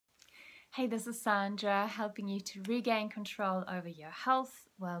Hey, this is Sandra, helping you to regain control over your health,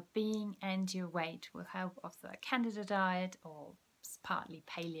 well-being and your weight with help of the Candida Diet, or partly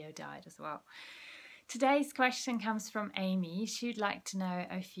paleo diet as well. Today's question comes from Amy. She'd like to know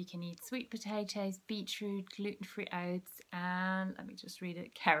if you can eat sweet potatoes, beetroot, gluten-free oats, and let me just read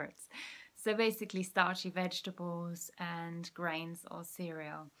it, carrots. So basically starchy vegetables and grains or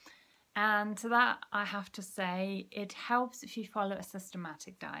cereal. And to that, I have to say, it helps if you follow a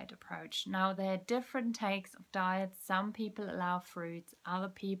systematic diet approach. Now, there are different takes of diets. Some people allow fruits, other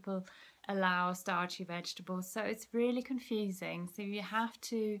people allow starchy vegetables. So it's really confusing. So you have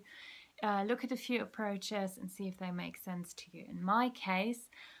to look at a few approaches and see if they make sense to you. In my case,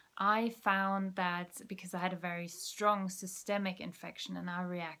 I found that because I had a very strong systemic infection and I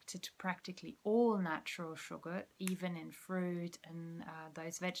reacted to practically all natural sugar, even in fruit and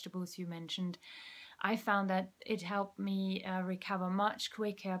those vegetables you mentioned, I found that it helped me recover much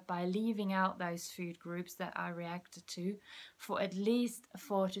quicker by leaving out those food groups that I reacted to for at least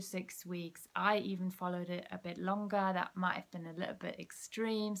 4 to 6 weeks. I even followed it a bit longer. That might have been a little bit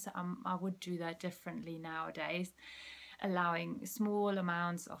extreme, so I would do that differently nowadays, allowing small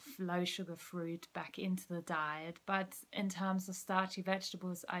amounts of low sugar fruit back into the diet. But in terms of starchy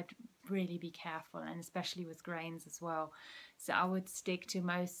vegetables, I'd really be careful, and especially with grains as well. So I would stick to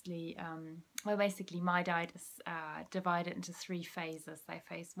mostly, well, basically my diet is divided into 3 phases. So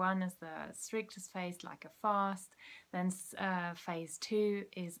phase 1 is the strictest phase, like a fast. Then phase 2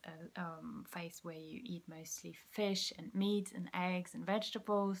 is a phase where you eat mostly fish and meat and eggs and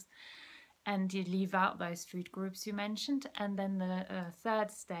vegetables, and you leave out those food groups you mentioned. And then the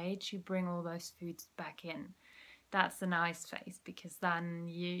third stage, you bring all those foods back in. That's a nice phase because then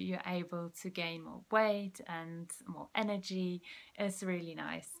you're able to gain more weight and more energy. It's really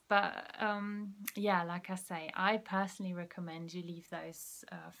nice. But yeah, like I say, I personally recommend you leave those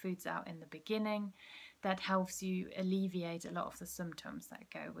foods out in the beginning. That helps you alleviate a lot of the symptoms that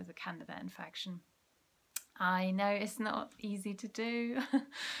go with a Candida infection. I know it's not easy to do,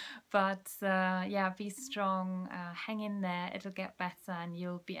 but yeah, be strong, hang in there, it'll get better and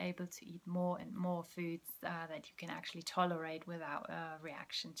you'll be able to eat more and more foods that you can actually tolerate without a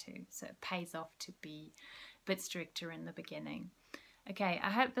reaction to. So it pays off to be a bit stricter in the beginning. Okay,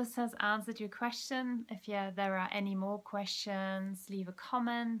 I hope this has answered your question. If there are any more questions, leave a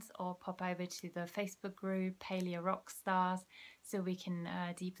comment or pop over to the Facebook group Paleo Rockstars so we can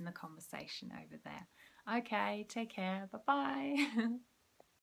deepen the conversation over there. Okay, take care. Bye-bye.